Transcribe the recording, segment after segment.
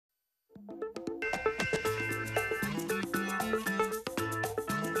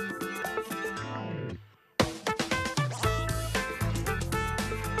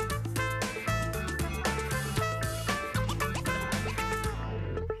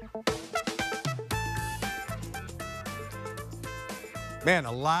Man,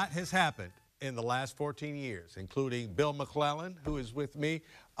 a lot has happened in the last 14 years, including Bill McClellan, who is with me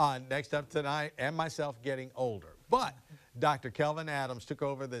next up tonight, and myself getting older. But Dr. Kelvin Adams took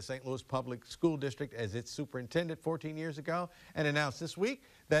over the St. Louis Public School District as its superintendent 14 years ago and announced this week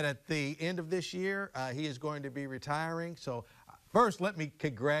that at the end of this year, he is going to be retiring. So first, let me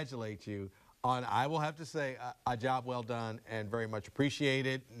congratulate you on, I will have to say, a job well done and very much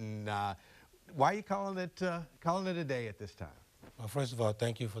appreciated. And why are you calling it a day at this time? Well, first of all,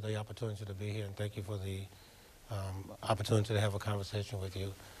 thank you for the opportunity to be here, and thank you for the opportunity to have a conversation with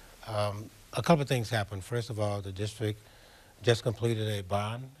you. A couple of things happened. First of all, the district just completed a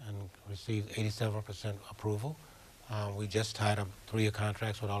bond and received 87% approval. We just tied up 3-year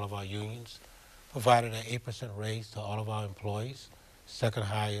contracts with all of our unions, provided an 8% raise to all of our employees, second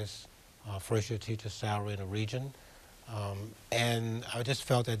highest first-year teacher salary in the region. And I just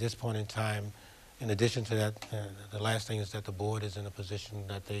felt at this point in time, in addition to that, the last thing is that the board is in a position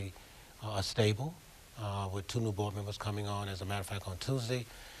that they are stable, with 2 new board members coming on, as a matter of fact, on Tuesday.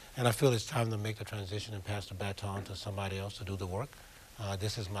 And I feel it's time to make the transition and pass the baton to somebody else to do the work.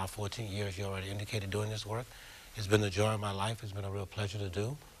 This is my 14 years, you already indicated, doing this work. It's been the joy of my life. It's been a real pleasure to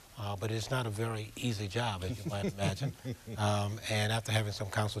do. But it's not a very easy job, as you might imagine. And after having some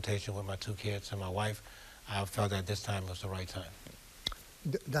consultation with my 2 kids and my wife, I felt that this time was the right time.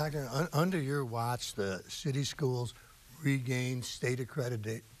 Doctor, under your watch, the city schools regained state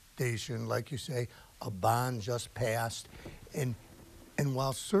accreditation. Like you say, a bond just passed. And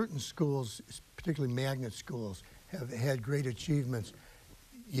while certain schools, particularly magnet schools, have had great achievements,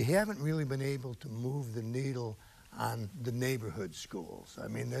 you haven't really been able to move the needle on the neighborhood schools. I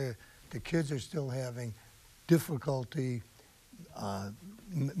mean, the kids are still having difficulty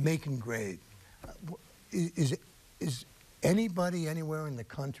making grade. Is anybody anywhere in the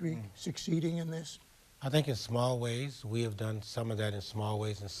country succeeding in this? I think in small ways. We have done some of that in small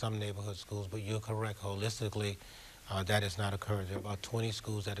ways in some neighborhood schools, but you're correct. Holistically, that has not occurred. There are about 20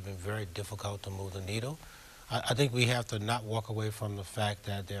 schools that have been very difficult to move the needle. I think we have to not walk away from the fact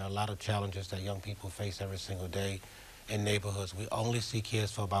that there are a lot of challenges that young people face every single day in neighborhoods. We only see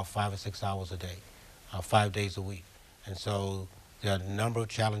kids for about 5 or 6 hours a day, 5 days a week. And so there are a number of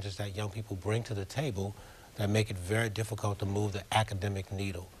challenges that young people bring to the table that make it very difficult to move the academic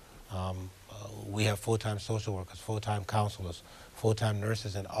needle. We have full-time social workers, full-time counselors, full-time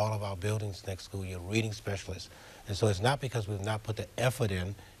nurses in all of our buildings next school year, reading specialists. And so it's not because we've not put the effort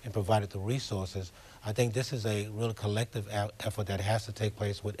in and provided the resources. I think this is a real collective effort that has to take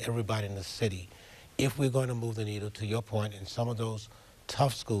place with everybody in the city. If we're going to move the needle, to your point, in some of those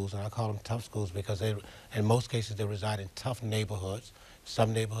tough schools, and I call them tough schools because they, in most cases, they reside in tough neighborhoods,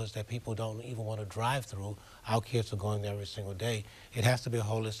 some neighborhoods that people don't even want to drive through. Our kids are going there every single day. It has to be a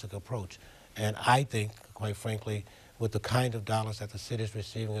holistic approach. And I think, quite frankly, with the kind of dollars that the city is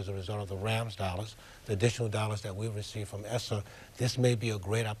receiving as a result of the RAMS dollars, the additional dollars that we receive from ESSER, this may be a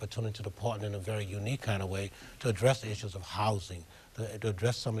great opportunity to partner in a very unique kind of way to address the issues of housing, to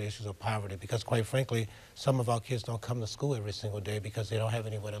address some of the issues of poverty, because quite frankly, some of our kids don't come to school every single day because they don't have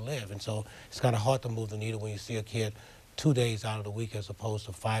anywhere to live. And so it's kind of hard to move the needle when you see a kid 2 days out of the week as opposed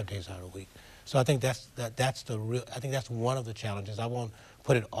to 5 days out of the week. So I think that's one of the challenges. I won't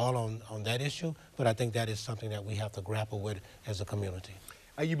put it all on that issue, but I think that is something that we have to grapple with as a community.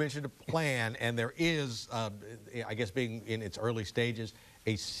 You mentioned a plan, and there is, I guess being in its early stages,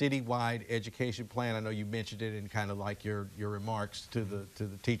 a citywide education plan. I know you mentioned it in kind of like your remarks to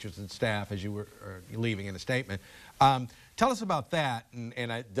the teachers and staff as you were leaving in a statement. Tell us about that,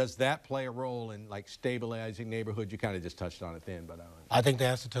 and does that play a role in like stabilizing neighborhoods? You kind of just touched on it then, but I think the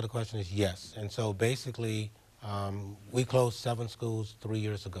answer to the question is yes. And so basically, we closed 7 schools 3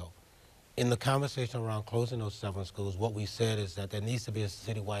 years ago. In the conversation around closing those 7 schools, what we said is that there needs to be a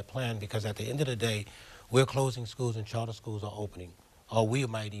citywide plan, because at the end of the day, we're closing schools and charter schools are opening, or we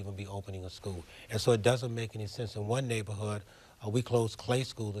might even be opening a school. And so it doesn't make any sense. In one neighborhood, we closed Clay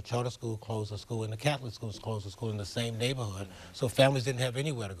School, the charter school closed a school, and the Catholic schools closed a school in the same neighborhood. So families didn't have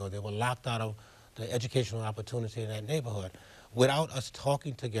anywhere to go. They were locked out of the educational opportunity in that neighborhood. Without us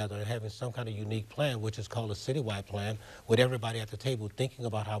talking together and having some kind of unique plan, which is called a citywide plan, with everybody at the table thinking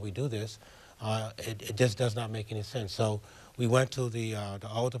about how we do this, it just does not make any sense. So we went to the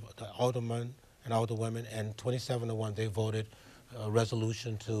aldermen and alderwomen, and 27-1, they voted a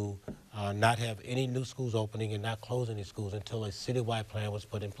resolution to not have any new schools opening and not close any schools until a citywide plan was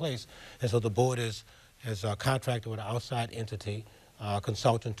put in place. And so the board has contracted with an outside entity,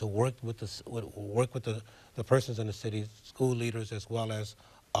 consultant, to work with the persons in the city, school leaders as well as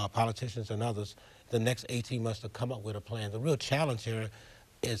politicians and others, the next 18 months to come up with a plan. The real challenge here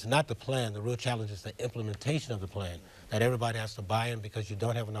it's not the plan. The real challenge is the implementation of the plan, that everybody has to buy in because you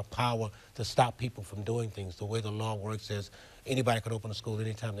don't have enough power to stop people from doing things. The way the law works is anybody can open a school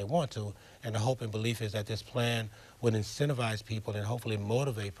anytime they want to, and the hope and belief is that this plan would incentivize people and hopefully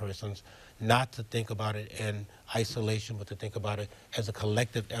motivate persons not to think about it in isolation, but to think about it as a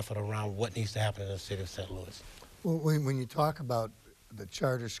collective effort around what needs to happen in the city of St. Louis. Well, when you talk about the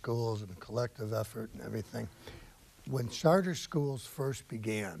charter schools and the collective effort and everything, when charter schools first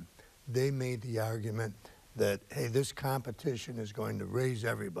began, they made the argument that, hey, this competition is going to raise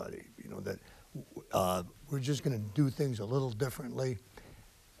everybody, you know, that we're just going to do things a little differently,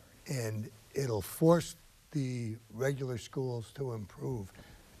 and it'll force the regular schools to improve.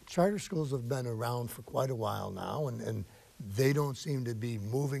 Charter schools have been around for quite a while now, and they don't seem to be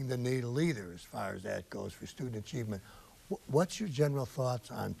moving the needle either as far as that goes for student achievement. What's your general thoughts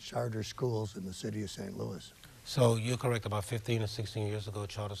on charter schools in the city of St. Louis? So you're correct. About 15 or 16 years ago,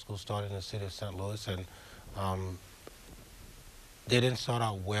 charter schools started in the city of St. Louis, and they didn't start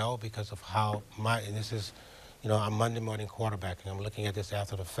out well because of how and this is, you know, I'm Monday morning quarterbacking. I'm looking at this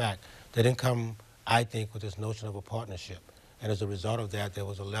after the fact. They didn't come, I think, with this notion of a partnership. And as a result of that, there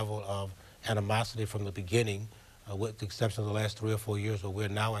was a level of animosity from the beginning, with the exception of the last 3 or 4 years, where we're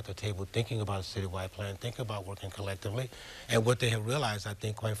now at the table thinking about a citywide plan, thinking about working collectively. And what they have realized, I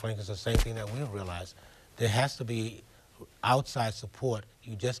think, quite frankly, is the same thing that we've realized. There has to be outside support.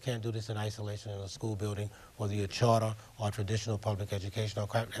 You just can't do this in isolation in a school building, whether you're charter or traditional public education, or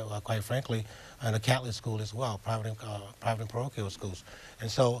quite frankly, in a Catholic school as well, private and parochial schools.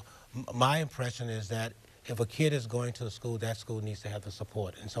 And so my impression is that if a kid is going to a school, that school needs to have the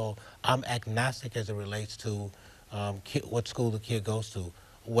support. And so I'm agnostic as it relates to what school the kid goes to.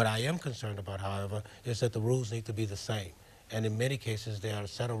 What I am concerned about, however, is that the rules need to be the same. And in many cases, there are a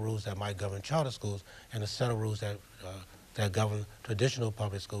set of rules that might govern charter schools and a set of rules that govern traditional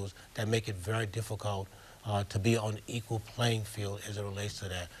public schools that make it very difficult to be on equal playing field as it relates to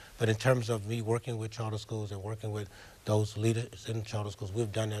that. But in terms of me working with charter schools and working with those leaders in charter schools,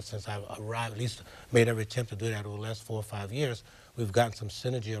 we've done that since I've arrived, at least made every attempt to do that over the last 4 or 5 years. We've gotten some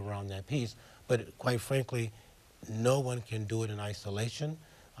synergy around that piece. But quite frankly, no one can do it in isolation.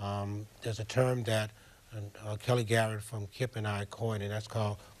 There's a term that Kelly Garrett from KIPP and I coined, and that's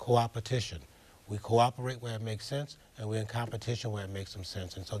called co-opetition. We cooperate where it makes sense, and we're in competition where it makes some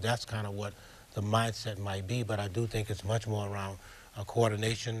sense. And so that's kind of what the mindset might be, but I do think it's much more around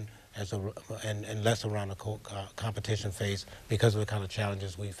coordination and less around the competition phase because of the kind of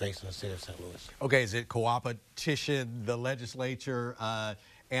challenges we face in the city of St. Louis. Okay, is it co-opetition, the legislature,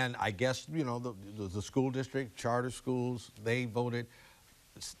 and I guess, you know, the school district, charter schools, they voted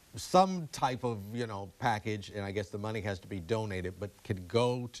some type of, you know, package, and I guess the money has to be donated, but can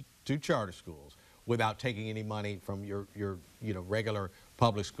go to charter schools without taking any money from your you know, regular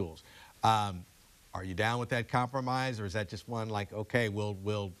public schools. Are you down with that compromise, or is that just one like, okay,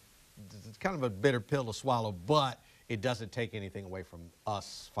 we'll it's kind of a bitter pill to swallow, but it doesn't take anything away from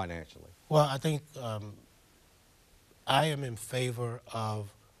us financially? Well, I think I am in favor of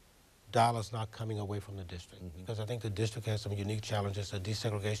dollars not coming away from the district, because I think the district has some unique challenges, a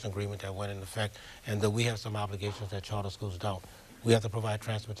desegregation agreement that went into effect, and that we have some obligations that charter schools don't. We have to provide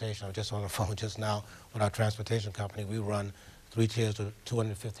transportation. I was just on the phone just now with our transportation company. We run 3 tiers of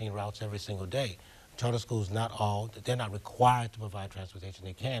 215 routes every single day. Charter schools, they're not required to provide transportation.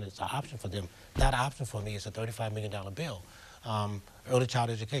 They can. It's an option for them. Not an option for me. It's a $35 million bill. Early child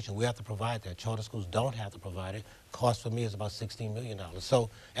education, we have to provide that. Charter schools don't have to provide it. Cost for me is about $16 million.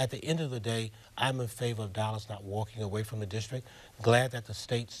 So at the end of the day, I'm in favor of dollars not walking away from the district. Glad that the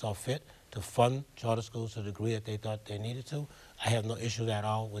state saw fit to fund charter schools to the degree that they thought they needed to. I have no issue at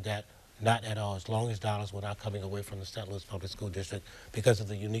all with that. Not at all, as long as dollars were not coming away from the St. Louis Public School District because of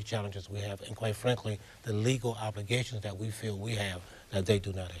the unique challenges we have and, quite frankly, the legal obligations that we feel we have that they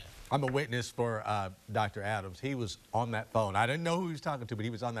do not have. I'm a witness for Dr. Adams. He was on that phone. I didn't know who he was talking to, but he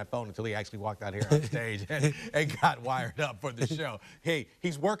was on that phone until he actually walked out here on stage and got wired up for the show. Hey,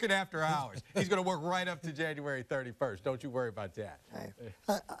 he's working after hours. He's going to work right up to January 31st. Don't you worry about that.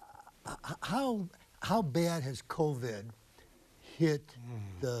 How bad has COVID hit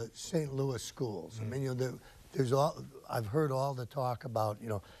the St. Louis schools? I mean, you know, I've heard all the talk about, you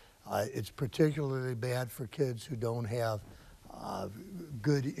know, it's particularly bad for kids who don't have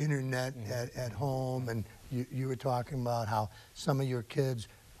good internet at home, and you were talking about how some of your kids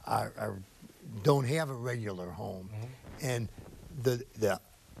don't have a regular home, and the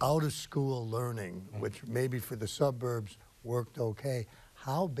out-of-school learning, which maybe for the suburbs worked okay.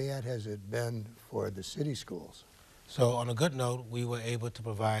 How bad has it been for the city schools? So on a good note, we were able to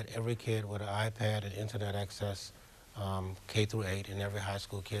provide every kid with an iPad and internet access K through 8, and every high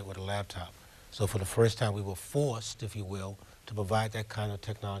school kid with a laptop. So for the first time, we were forced, if you will, to provide that kind of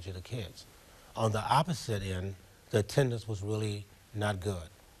technology to kids. On the opposite end, the attendance was really not good.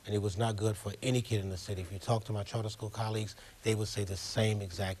 And it was not good for any kid in the city. If you talk to my charter school colleagues, they would say the same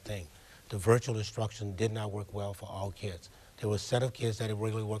exact thing. The virtual instruction did not work well for all kids. There were a set of kids that it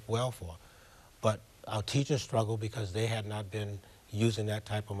really worked well for. But our teachers struggled because they had not been using that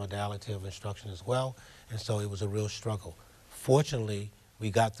type of modality of instruction as well, and so it was a real struggle. Fortunately, we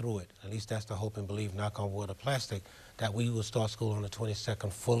got through it. At least that's the hope and belief, knock on wood or plastic, that we will start school on the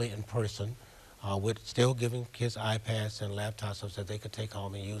 22nd fully in person, with still giving kids iPads and laptops so that they could take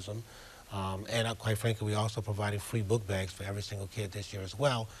home and use them. And quite frankly, we also provided free book bags for every single kid this year as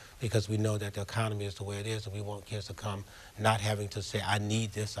well, because we know that the economy is the way it is, and we want kids to come not having to say, I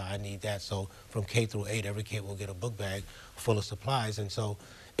need this or I need that. So from K through 8, every kid will get a book bag full of supplies, and so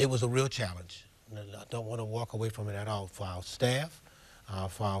it was a real challenge. I don't want to walk away from it at all, for our staff,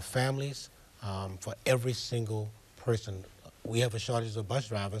 for our families, for every single person. We have a shortage of bus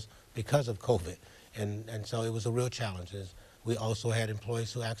drivers because of COVID, and so it was a real challenge. We also had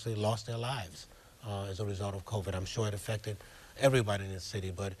employees who actually lost their lives as a result of COVID. I'm sure it affected everybody in the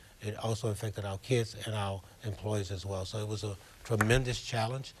city, but it also affected our kids and our employees as well. So it was a tremendous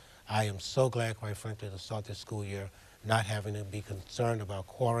challenge. I am so glad, quite frankly, to start this school year not having to be concerned about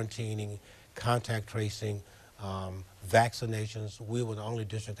quarantining, contact tracing, vaccinations. We were the only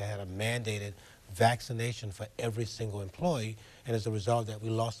district that had a mandated vaccination for every single employee, and as a result of that, we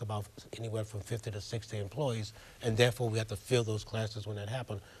lost about anywhere from 50 to 60 employees, and therefore we had to fill those classes when that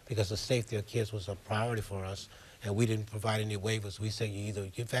happened, because the safety of kids was a priority for us, and we didn't provide any waivers. We said you either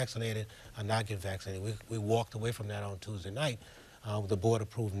get vaccinated or not get vaccinated. We walked away from that on Tuesday night. The board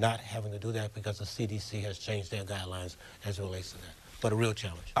approved not having to do that because the CDC has changed their guidelines as it relates to that. But a real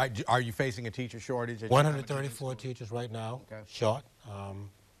challenge. Are you facing a teacher shortage? 134 teachers right now, okay, short.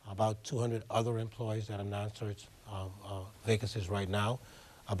 About 200 other employees that are non-search vacancies right now.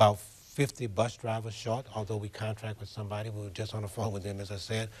 About 50 bus drivers short, although we contract with somebody. We were just on the phone with them, as I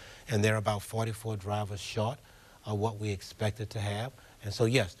said, and there are about 44 drivers short of what we expected to have. And so,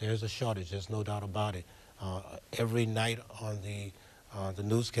 yes, there's a shortage. There's no doubt about it. Every night on the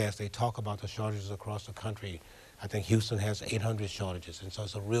newscast, they talk about the shortages across the country. I think Houston has 800 shortages, and so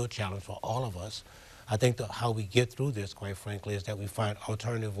it's a real challenge for all of us. I think how we get through this, quite frankly, is that we find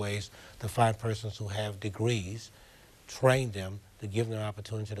alternative ways to find persons who have degrees, train them, to give them an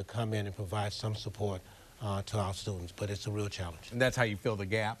opportunity to come in and provide some support to our students. But it's a real challenge. And that's how you fill the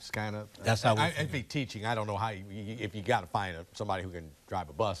gaps, kind of? That's how we I'd be teaching. I don't know how if you got to find somebody who can drive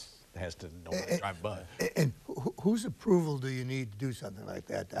a bus, has to know how to drive a bus. And whose approval do you need to do something like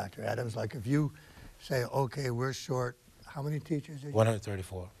that, Dr. Adams? Like if you say, okay, we're short, how many teachers?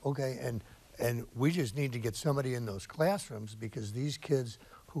 134. Okay, and we just need to get somebody in those classrooms, because these kids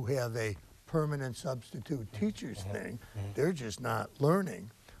who have a permanent substitute teachers thing, they're just not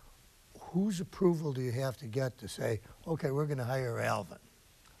learning. Whose approval do you have to get to say, okay, we're going to hire Alvin?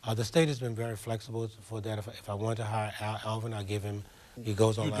 The state has been very flexible for that. If I want to hire Alvin, I give him, he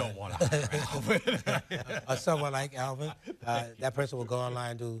goes online. You don't want to hire Alvin. Or someone like Alvin. That person will go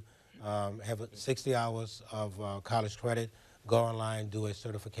online, have 60 hours of college credit, go online, do a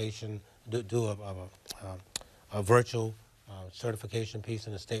certification, do a virtual certification piece,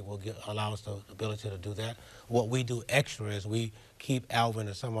 and the state will allow us the ability to do that. What we do extra is we keep Alvin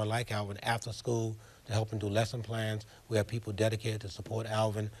or someone like Alvin after school to help him do lesson plans. We have people dedicated to support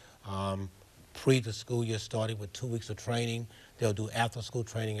Alvin pre the school year starting with 2 weeks of training. They'll do after school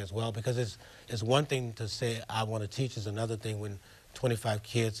training as well, because it's one thing to say I want to teach, it's another thing when 25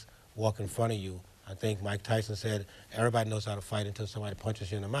 kids walk in front of you. I think Mike Tyson said, everybody knows how to fight until somebody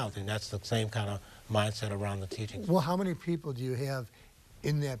punches you in the mouth, and that's the same kind of mindset around the teaching. Well, how many people do you have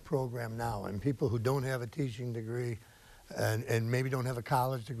in that program now, and people who don't have a teaching degree and maybe don't have a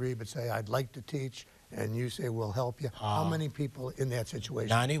college degree but say, I'd like to teach, and you say, we'll help you? How many people in that situation?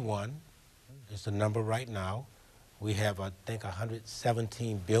 91 is the number right now. We have, I think,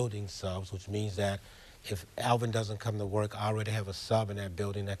 117 building subs, which means that if Alvin doesn't come to work, I already have a sub in that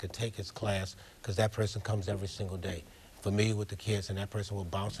building that could take his class, because that person comes every single day, familiar with the kids, and that person will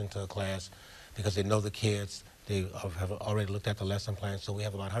bounce into a class because they know the kids, they have already looked at the lesson plan. So we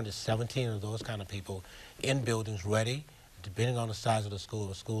have about 117 of those kind of people in buildings ready. Depending on the size of the school,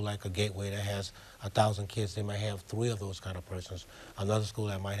 a school like a Gateway that has 1,000 kids, they might have 3 of those kind of persons. Another school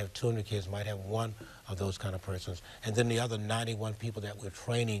that might have 200 kids might have 1 of those kind of persons. And then the other 91 people that we're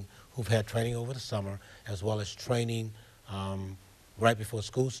training, who've had training over the summer, as well as training right before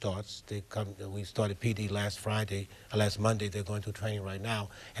school starts. We started PD last Monday. They're going through training right now,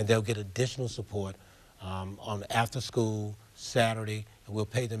 and they'll get additional support on after school, Saturday, and we'll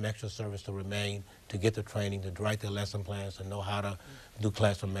pay them extra service to remain, to get the training, to write their lesson plans, to know how to do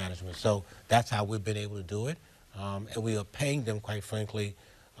classroom management. So that's how we've been able to do it. And we are paying them, quite frankly,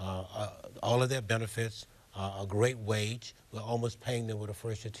 all of their benefits, a great wage. We're almost paying them what a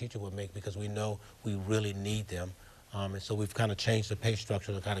first-year teacher would make because we know we really need them. And so we've kind of changed the pay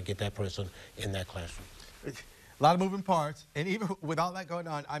structure to kind of get that person in that classroom. A lot of moving parts, and even with all that going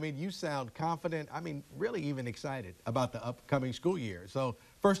on, I mean, you sound confident, I mean, really even excited about the upcoming school year. So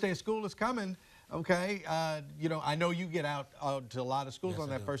first day of school is coming, okay? You know, I know you get out to a lot of schools on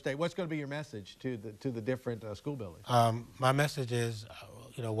that first day. What's going to be your message to the different school buildings? My message is,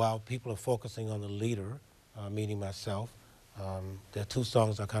 you know, while people are focusing on the leader, meaning myself, there are two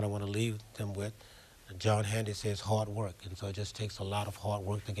songs I kind of want to leave them with. John Handy says hard work, and so it just takes a lot of hard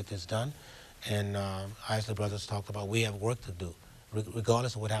work to get this done. And Isley Brothers talked about we have work to do.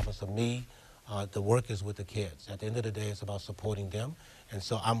 Regardless of what happens to me, the work is with the kids. At the end of the day, it's about supporting them. And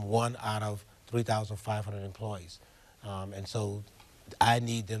so I'm one out of 3,500 employees. And so I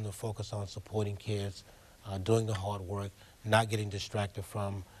need them to focus on supporting kids, doing the hard work, not getting distracted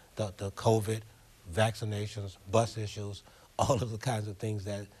from the COVID, vaccinations, bus issues, all of the kinds of things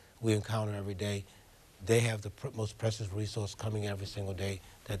that we encounter every day. They have the most precious resource coming every single day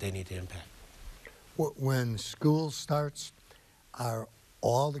that they need to impact. When school starts, are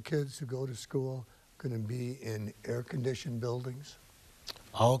all the kids who go to school going to be in air-conditioned buildings?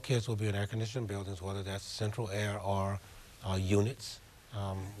 All kids will be in air-conditioned buildings, whether that's central air or units.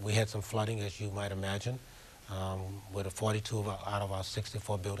 We had some flooding, as you might imagine, with 42 out of our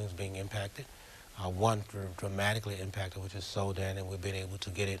 64 buildings being impacted. One dramatically impacted, which is Soldan, and we've been able to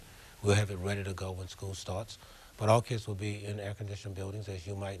get it. We'll have it ready to go when school starts. But all kids will be in air-conditioned buildings, as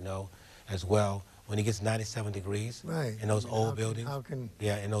you might know, as well. When it gets 97 degrees in those old buildings,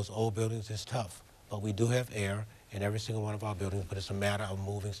 in those old buildings, it's tough. But we do have air in every single one of our buildings, but it's a matter of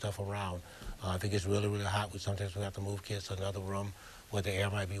moving stuff around. If it gets really, really hot, sometimes we have to move kids to another room where the air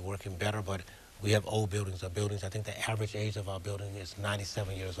might be working better. But we have old buildings, I think the average age of our building is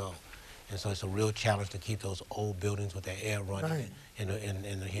 97 years old. And so it's a real challenge to keep those old buildings with their air running in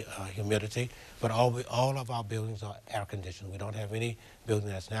the humidity. But all of our buildings are air conditioned. We don't have any building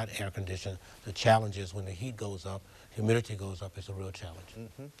that's not air conditioned. The challenge is when the heat goes up, humidity goes up, it's a real challenge.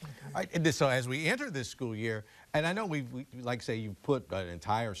 All right, and so as we enter this school year, and I know we like say you put an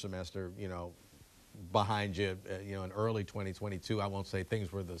entire semester, you know, behind you, you know, in early 2022. I won't say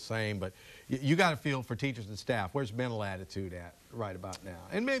things were the same, but you got to feel for teachers and staff. Where's mental attitude at right about now?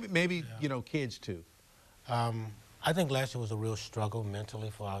 And maybe you know, kids too. I think last year was a real struggle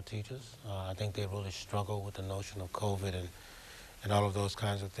mentally for our teachers. I think they really struggled with the notion of COVID and all of those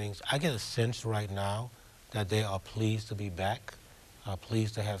kinds of things. I get a sense right now that they are pleased to be back,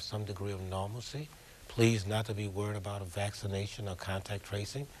 pleased to have some degree of normalcy, pleased not to be worried about a vaccination or contact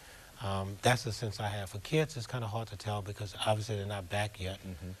tracing. That's the sense I have. For kids, it's kind of hard to tell because obviously they're not back yet.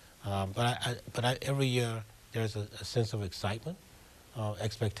 But every year there's a sense of excitement,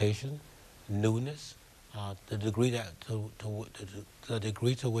 expectation, newness. The degree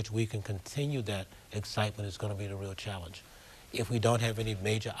to which we can continue that excitement is going to be the real challenge. If we don't have any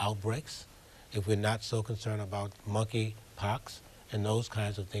major outbreaks, if we're not so concerned about monkey pox and those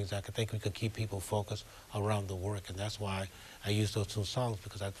kinds of things, I think we could keep people focused around the work. And that's why I use those two songs,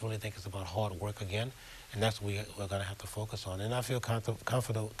 because I really think it's about hard work again. And that's what we're going to have to focus on. And I feel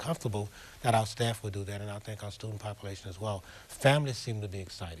comfortable that our staff will do that, and I think our student population as well. Families seem to be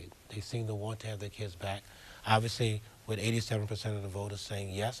excited. They seem to want to have their kids back. Obviously, with 87% of the voters saying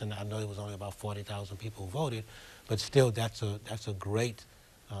yes, and I know it was only about 40,000 people who voted, but still that's a great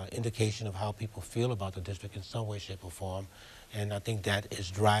indication of how people feel about the district in some way, shape, or form. And I think that is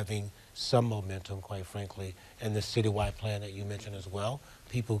driving some momentum, quite frankly, in the citywide plan that you mentioned as well.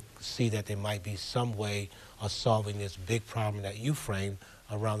 People see that there might be some way of solving this big problem that you framed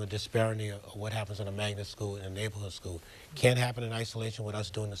around the disparity of what happens in a magnet school and a neighborhood school. Can't happen in isolation with us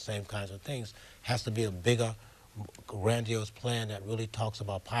doing the same kinds of things. Has to be a bigger, grandiose plan that really talks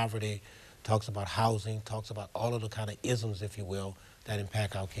about poverty, talks about housing, talks about all of the kind of isms, if you will, that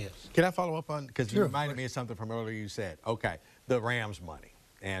impact our kids. Can I follow up on, because you reminded me of something from earlier you said. Okay, the Rams money,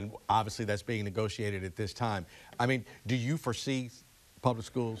 and obviously that's being negotiated at this time. I mean, do you foresee public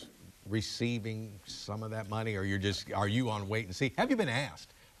schools receiving some of that money, or are you on wait and see? Have you been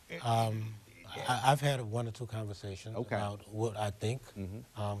asked? I've had one or two conversations about what I think,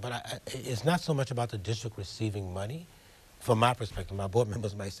 but it's not so much about the district receiving money. From my perspective, my board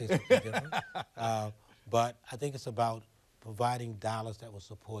members might say something different, but I think it's about providing dollars that will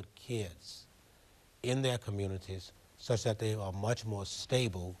support kids in their communities such that they are much more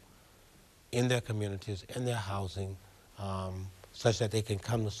stable in their communities, in their housing, such that they can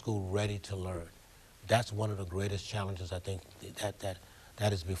come to school ready to learn. That's one of the greatest challenges I think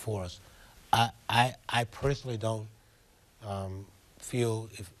that is before us. I personally don't feel,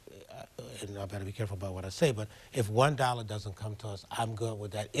 and I better be careful about what I say, but if $1 doesn't come to us, I'm good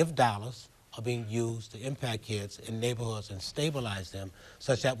with that. If dollars are being used to impact kids in neighborhoods and stabilize them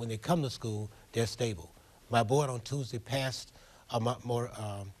such that when they come to school, they're stable. My board on Tuesday passed a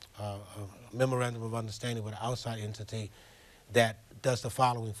memorandum of understanding with an outside entity that does the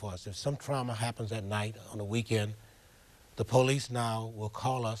following for us. If some trauma happens at night on a weekend, the police now will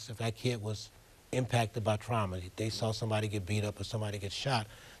call us if that kid was impacted by trauma. If they saw somebody get beat up or somebody get shot,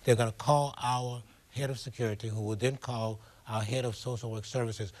 they're going to call our head of security, who will then call our head of social work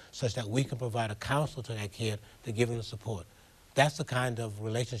services, such that we can provide a counselor to that kid to give them the support. That's the kind of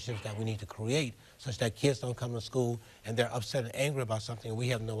relationships that we need to create, such that kids don't come to school and they're upset and angry about something and we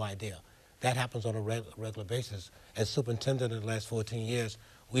have no idea. That happens on a regular basis. As superintendent in the last 14 years,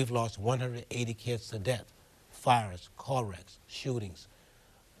 we've lost 180 kids to death, fires, car wrecks, shootings.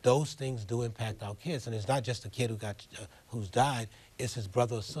 Those things do impact our kids, and it's not just the kid who's died, it's his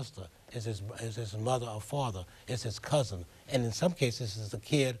brother or sister, it's his mother or father, it's his cousin, and in some cases it's the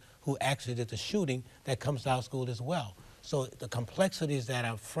kid who actually did the shooting that comes to our school as well. So the complexities that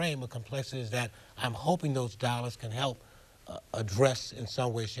I frame are complexities that I'm hoping those dollars can help address in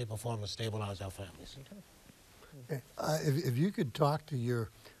some way, shape, or form and stabilize our families. Okay. If you could talk to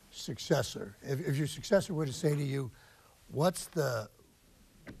your successor, if your successor were to say to you, what's the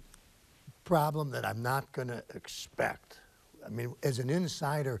problem that I'm not going to expect? I mean, as an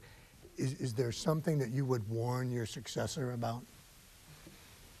insider, is there something that you would warn your successor about?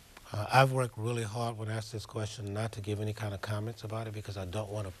 I've worked really hard when asked this question not to give any kind of comments about it, because I don't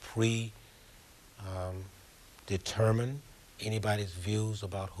want to determine anybody's views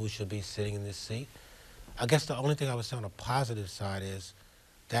about who should be sitting in this seat. I guess the only thing I would say on a positive side is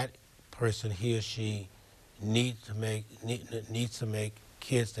that person, he or she, needs to make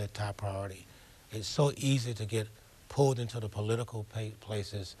kids their top priority. It's so easy to get pulled into the political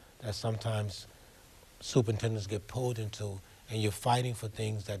places that sometimes superintendents get pulled into, and you're fighting for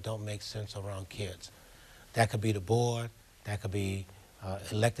things that don't make sense around kids. That could be the board, that could be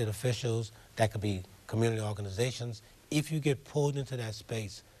elected officials, that could be community organizations. If you get pulled into that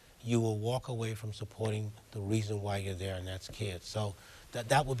space, you will walk away from supporting the reason why you're there, and that's kids. So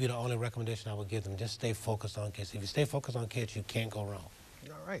that would be the only recommendation I would give them. Just stay focused on kids. If you stay focused on kids, you can't go wrong.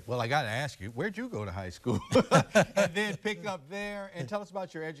 All right. Well, I got to ask you, where'd you go to high school? And then pick up there and tell us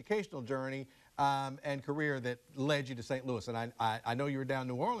about your educational journey and career that led you to St. Louis. And I know you were down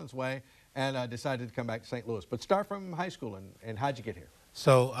New Orleans way and decided to come back to St. Louis. But start from high school, and how'd you get here?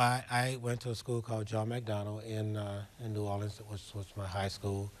 So I went to a school called John McDonald in New Orleans. It was my high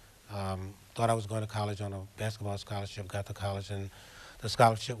school. Thought I was going to college on a basketball scholarship, got to college, and the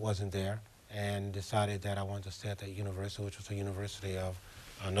scholarship wasn't there, and decided that I wanted to stay at that university, which was the University of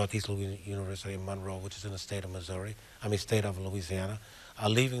Northeast Louisiana University in Monroe, which is in the state of Louisiana.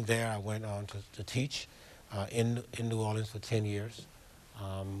 Leaving there, I went on to teach in New Orleans for 10 years.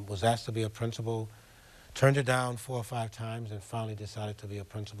 Was asked to be a principal, turned it down 4 or 5 times, and finally decided to be a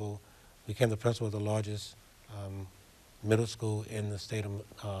principal. Became the principal of the largest middle school in the state of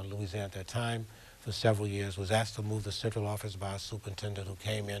Louisiana at that time for several years. Was asked to move the central office by a superintendent who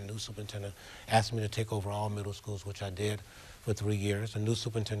came in, new superintendent, asked me to take over all middle schools, which I did for 3 years. The new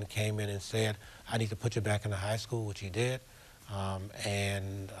superintendent came in and said, I need to put you back in the high school, which he did.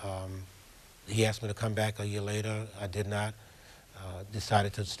 He asked me to come back a year later. I did not.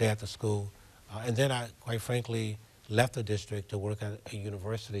 Decided to stay at the school. And then I, quite frankly, left the district to work at a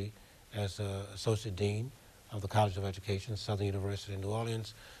university as associate dean of the College of Education, Southern University in New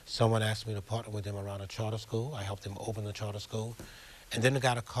Orleans. Someone asked me to partner with them around a charter school. I helped them open the charter school. And then I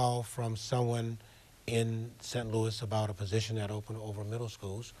got a call from someone in St. Louis about a position that opened over middle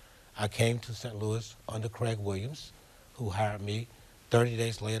schools. I came to St. Louis under Craig Williams, who hired me. 30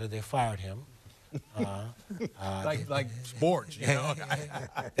 days later, they fired him. Like sports, you know.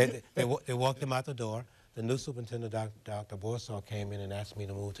 They walked him out the door. The new superintendent, Dr. Borsaw, came in and asked me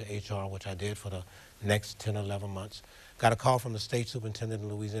to move to HR, which I did for the next 10 or 11 months. Got a call from the state superintendent in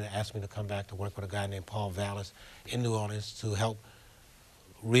Louisiana, asked me to come back to work with a guy named Paul Vallis in New Orleans to help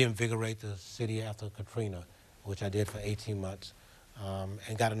reinvigorate the city after Katrina, which I did for 18 months.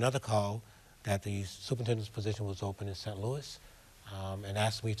 And got another call that the superintendent's position was open in St. Louis, and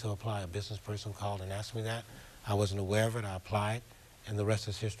asked me to apply. A business person called and asked me that. I wasn't aware of it. I applied, and the rest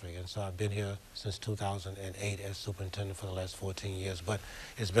is history. And so I've been here since 2008 as superintendent for the last 14 years. But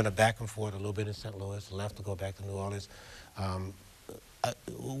it's been a back and forth, a little bit in St. Louis, left to go back to New Orleans.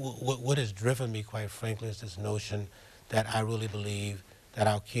 What has driven me, quite frankly, is this notion that I really believe that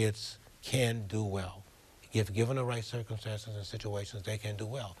our kids can do well. If given the right circumstances and situations, they can do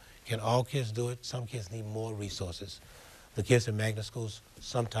well. Can all kids do it? Some kids need more resources. The kids in magnet schools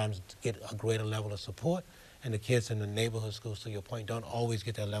sometimes get a greater level of support, and the kids in the neighborhood schools, to your point, don't always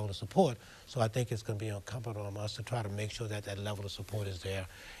get that level of support. So I think it's going to be incumbent on us to try to make sure that that level of support is there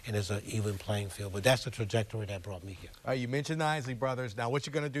and it's an even playing field. But that's the trajectory that brought me here. You mentioned the Isley brothers. Now, what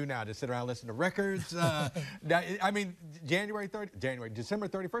you going to do now? Just sit around and listen to records? Now, I mean, December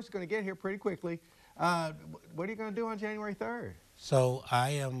 31st is going to get here pretty quickly. What are you going to do on January 3rd? So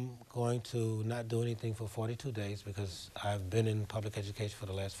I am going to not do anything for 42 days because I've been in public education for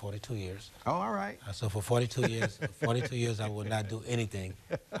the last 42 years. Oh, all right. So for 42 years, I will not do anything.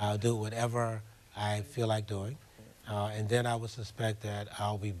 I'll do whatever I feel like doing. And then I would suspect that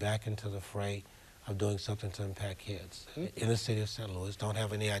I'll be back into the fray of doing something to impact kids in the city of St. Louis. Don't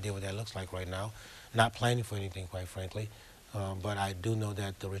have any idea what that looks like right now. Not planning for anything, quite frankly. But I do know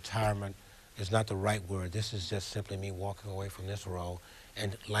that the retirement is not the right word. This is just simply me walking away from this role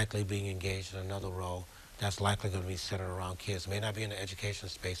and likely being engaged in another role that's likely going to be centered around kids. May not be in the education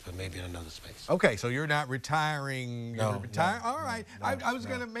space, but maybe in another space. Okay, so you're not retiring. No, you're retiring. no, All right. no, I was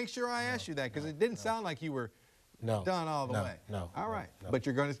going to make sure I asked you that because it didn't sound like you were done all the way. All right. But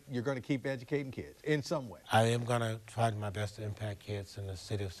you're going to keep educating kids in some way. I am going to try my best to impact kids in the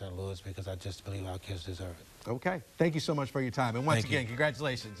city of St. Louis because I just believe our kids deserve it. Okay. Thank you so much for your time. And once again,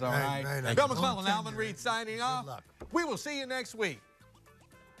 congratulations. All right. Bill McClellan, Alvin, Reid signing off. luck. We will see you next week.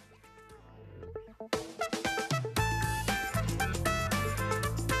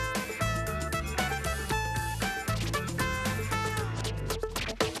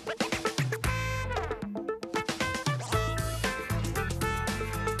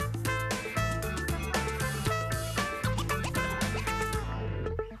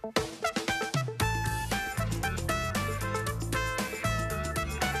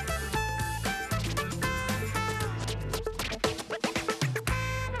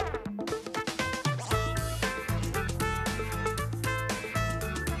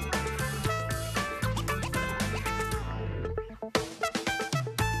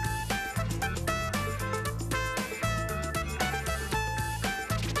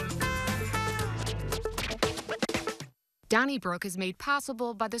 Donnybrook is made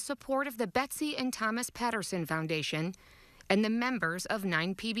possible by the support of the Betsy and Thomas Patterson Foundation and the members of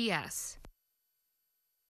 9PBS.